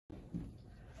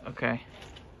Okay.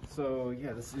 So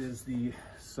yeah, this is the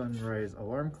sunrise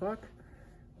alarm clock.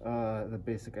 The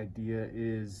basic idea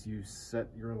is you set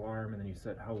your alarm and then you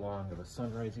set how long of a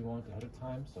sunrise you want ahead of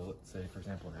time. So let's say, for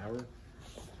example, an hour.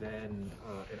 Then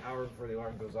an hour before the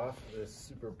alarm goes off, this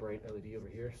super bright LED over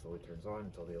here slowly turns on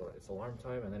until it's alarm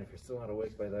time. And then if you're still not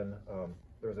awake by then,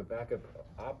 there's a backup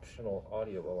optional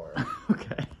audio alarm.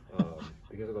 Okay.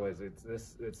 Because otherwise it's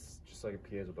just like a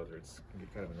piezo buzzer. It can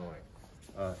get kind of annoying.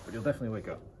 But you'll definitely wake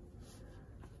up.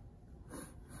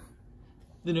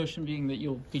 The notion being that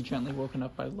you'll be gently woken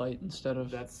up by light instead of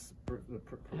the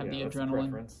adrenaline.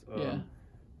 preference. Yeah.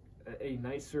 A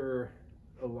nicer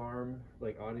alarm,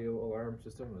 like audio alarm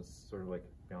system, was sort of like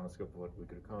beyond the scope of what we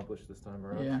could accomplish this time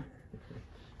around. Yeah.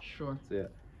 Sure. So yeah.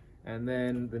 And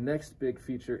then the next big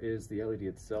feature is the LED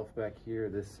itself back here.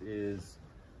 This is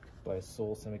by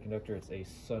Seoul Semiconductor. It's a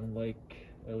sun-like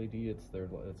LED.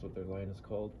 That's what their line is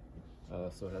called.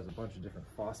 So it has a bunch of different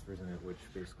phosphors in it, which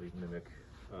basically mimic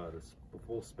the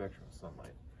full spectrum of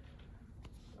sunlight.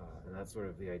 And that's sort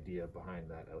of the idea behind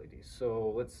that LED.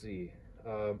 So let's see,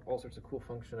 all sorts of cool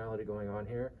functionality going on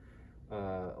here.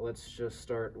 Let's just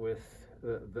start with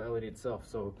the LED itself.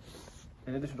 So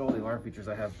in addition to all the alarm features,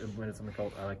 I have implemented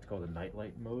something I like to call the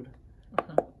nightlight mode.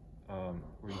 Okay.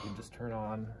 Where you can just turn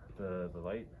on the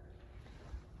light.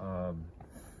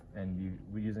 And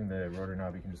using the rotor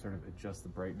knob, you can just sort of adjust the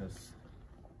brightness.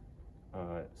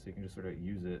 So you can just sort of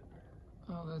use it.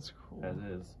 Oh, that's cool. As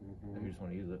is, if you just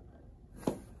want to use it.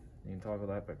 You can toggle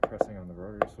that by pressing on the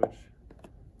rotor switch.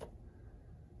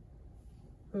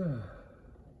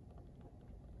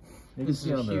 This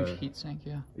is a huge heatsink,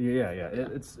 yeah. Yeah.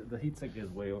 The heatsink is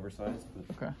way oversized, but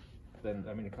okay. Then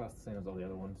I mean it costs the same as all the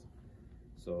other ones.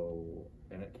 So,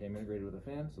 and it came integrated with a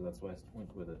fan, so that's why I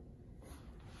went with it.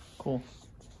 Cool.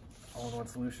 All-in-one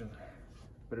solution.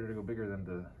 Better to go bigger than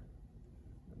to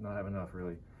not have enough,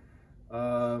 really.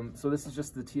 So this is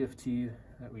just the TFT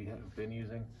that we have been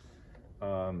using.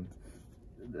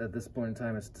 At this point in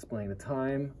time, it's displaying the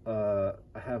time.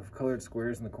 I have colored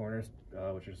squares in the corners,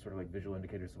 which are sort of like visual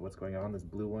indicators of what's going on. This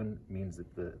blue one means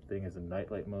that the thing is in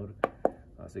nightlight mode.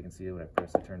 So you can see it when I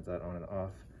press it, turns that on and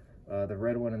off. The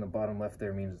red one in the bottom left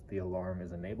there means the alarm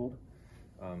is enabled.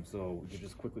 So you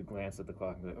just quickly glance at the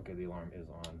clock and be like, okay, the alarm is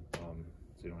on.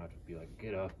 So you don't have to be like,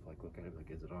 get up, like look at it,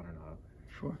 like, is it on or not?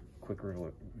 Sure. Quick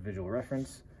visual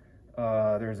reference.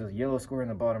 There's a yellow square in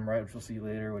the bottom right, which we'll see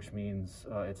later, which means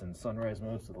it's in sunrise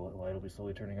mode, so the light will be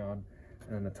slowly turning on.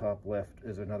 And then the top left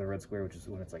is another red square, which is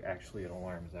when it's like actually an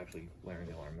alarm, it's actually blaring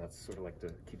the alarm. That's sort of like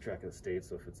to keep track of the state.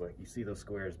 So if it's like you see those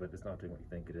squares, but it's not doing what you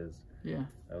think it is. Yeah.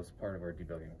 That was part of our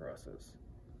debugging process.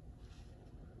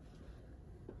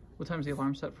 What time is the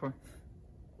alarm set for?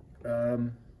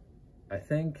 I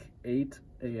think 8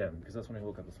 a.m. because that's when I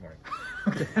woke up this morning.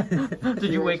 Okay.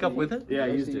 Did you wake up with it? Yeah, I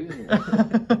used it.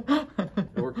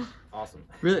 It worked awesome.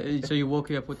 Really? So you woke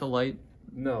you up with the light?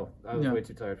 No, I was way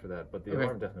too tired for that, but the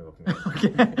alarm definitely woke me up.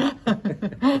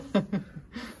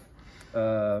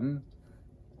 Okay.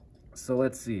 So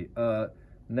let's see.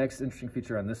 Next interesting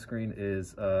feature on this screen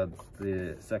is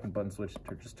the second button switch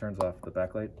just turns off the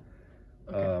backlight.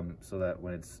 Okay. So that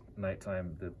when it's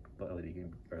nighttime, the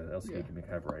LED or the LCD can be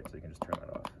kind of bright, so you can just turn that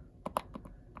off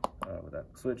with that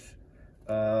switch.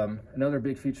 Another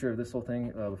big feature of this whole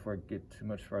thing, before I get too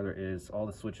much farther, is all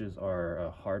the switches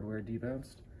are hardware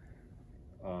debounced.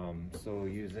 So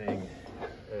using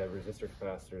a resistor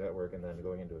capacitor network and then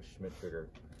going into a Schmidt trigger,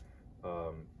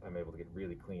 I'm able to get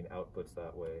really clean outputs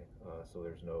that way. So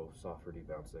there's no software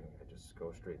debouncing. I just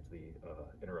go straight to the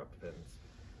interrupt pins.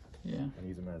 Yeah. And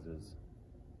use them as is.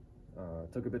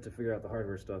 It took a bit to figure out the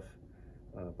hardware stuff,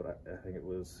 but I think it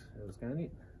was kind of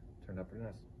neat. Turned out pretty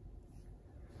nice.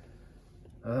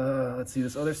 Let's see,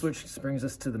 this other switch brings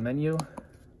us to the menu.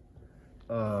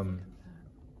 So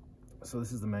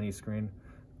this is the menu screen,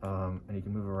 and you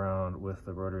can move around with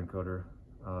the rotor encoder.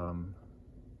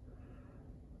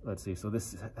 Let's see, so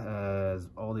this has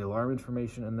all the alarm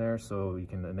information in there, so you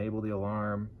can enable the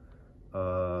alarm,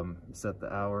 set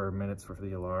the hour, minutes for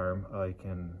the alarm. You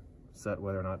can set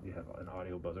whether or not you have an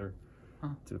audio buzzer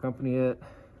to accompany it.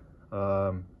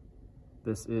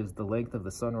 This is the length of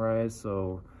the sunrise,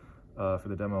 so for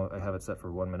the demo I have it set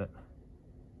for 1 minute.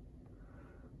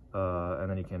 And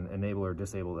then you can enable or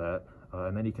disable that,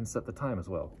 and then you can set the time as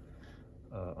well.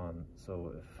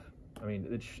 So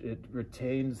it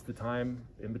retains the time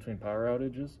in between power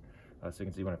outages, so you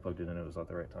can see when I plugged it in it was at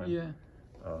the right time. Yeah.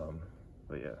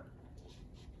 But yeah.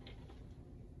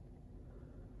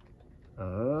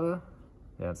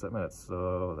 Yeah, it's set minutes,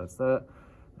 so that's that.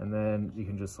 And then you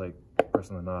can just like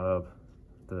press on the knob,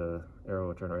 the arrow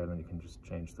will turn right, and then you can just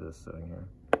change this setting here.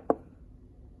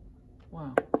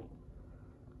 Wow.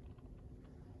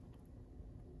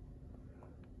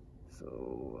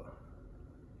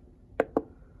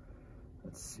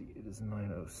 let's see, it is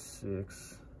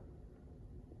 9:06.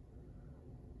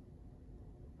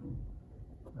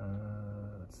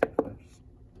 Let's see if I just...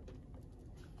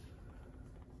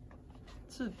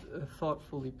 It's a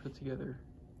thoughtfully put together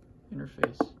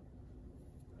interface.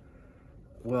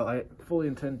 Well, I fully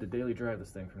intend to daily drive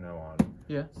this thing from now on.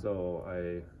 Yeah. So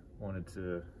I wanted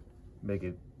to make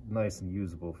it nice and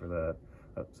usable for that.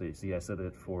 So you see I set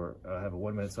it for, I have a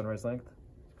 1 minute sunrise length.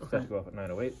 Okay. Set to go off at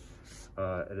 9:08.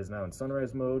 It is now in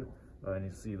sunrise mode. And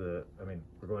you see we're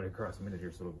going across a minute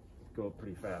here, so it'll go up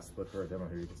pretty fast. But for our demo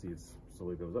here, you can see it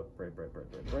slowly goes up, bright, bright,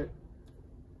 bright, bright, bright.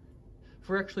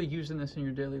 For actually using this in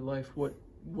your daily life, what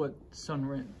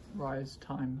sunrise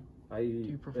time do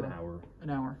you prefer? An hour. An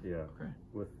hour? Yeah. Okay.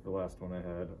 With the last one I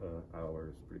had, hour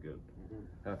is pretty good.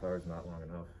 Half hour is not long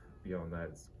enough. Beyond that,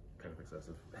 it's kind of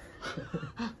excessive.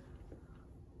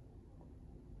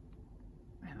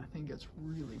 Man, that thing gets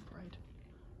really bright.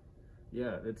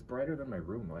 Yeah, it's brighter than my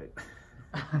room light.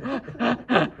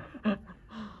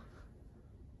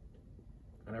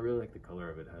 And I really like the color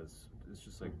of it. It's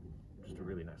just a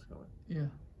really nice color. Yeah.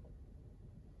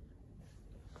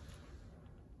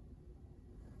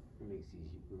 It makes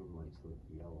these room lights look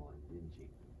yellow and dingy.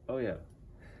 Oh yeah.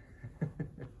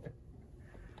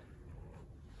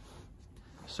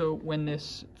 So when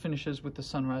this finishes with the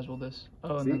sunrise, will this?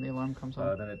 Oh, and see? then the alarm comes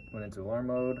on. Then it went into alarm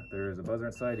mode. There's a buzzer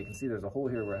inside. You can see there's a hole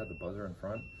here where I had the buzzer in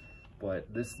front,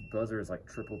 but this buzzer is like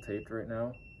triple taped right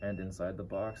now and inside the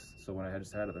box. So when I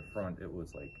just had it at the front, it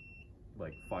was like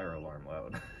fire alarm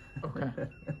loud. Okay.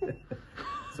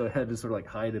 So I had to sort of like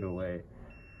hide it away.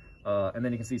 And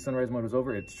then you can see sunrise mode was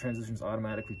over. It transitions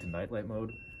automatically to nightlight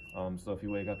mode. So if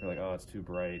you wake up, you're like, oh, it's too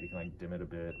bright. You can like dim it a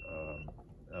bit.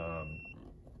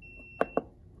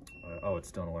 Oh, it's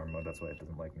still in alarm mode. That's why it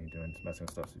doesn't like me messing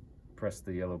with stuff. So you press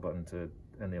the yellow button to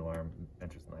end the alarm,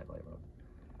 enters the nightlight mode.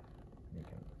 You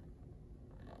can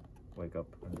wake up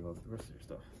and do all the rest of your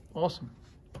stuff. Awesome.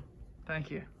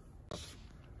 Thank you.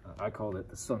 I called it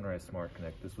the Sunrise Smart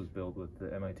Connect. This was built with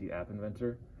the MIT App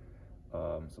Inventor.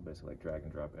 So basically like drag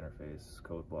and drop interface,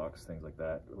 code blocks, things like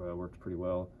that. Worked pretty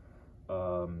well.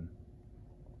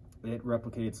 It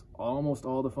replicates almost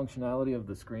all the functionality of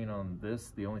the screen on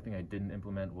this. The only thing I didn't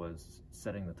implement was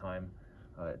setting the time.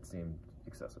 It seemed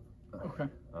excessive. Okay.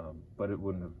 But it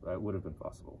would have been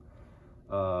possible.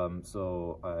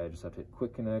 So I just have to hit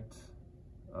Quick Connect,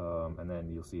 and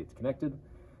then you'll see it's connected.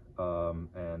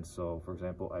 And so, for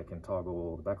example, I can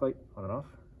toggle the backlight on and off.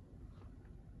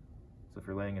 So if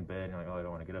you're laying in bed and you're like, oh, I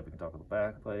don't want to get up, you can toggle the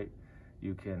backlight.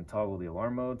 You can toggle the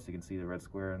alarm mode, so you can see the red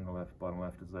square in the bottom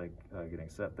left is like getting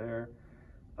set there.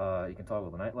 You can toggle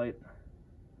the nightlight.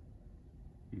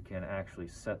 You can actually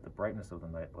set the brightness of the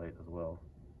nightlight as well.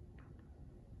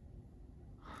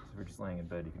 So if you're just laying in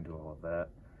bed, you can do all of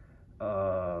that.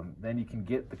 Then you can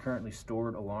get the currently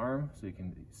stored alarm, so you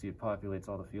can see it populates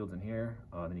all the fields in here.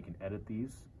 Then you can edit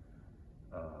these.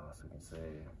 So you can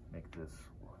say, make this,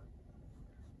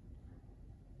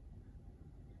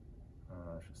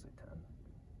 I should say 10.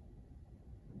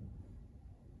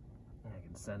 And I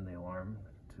can send the alarm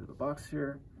to the box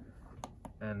here.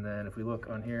 And then if we look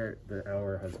on here, the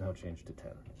hour has now changed to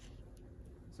 10.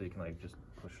 So you can like just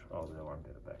push all the alarm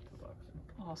data back to the box.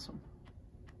 Awesome.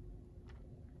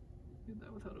 Did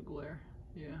that without a glare.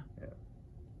 Yeah. Yeah.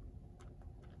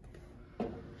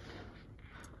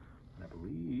 And I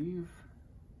believe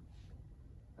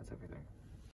that's everything.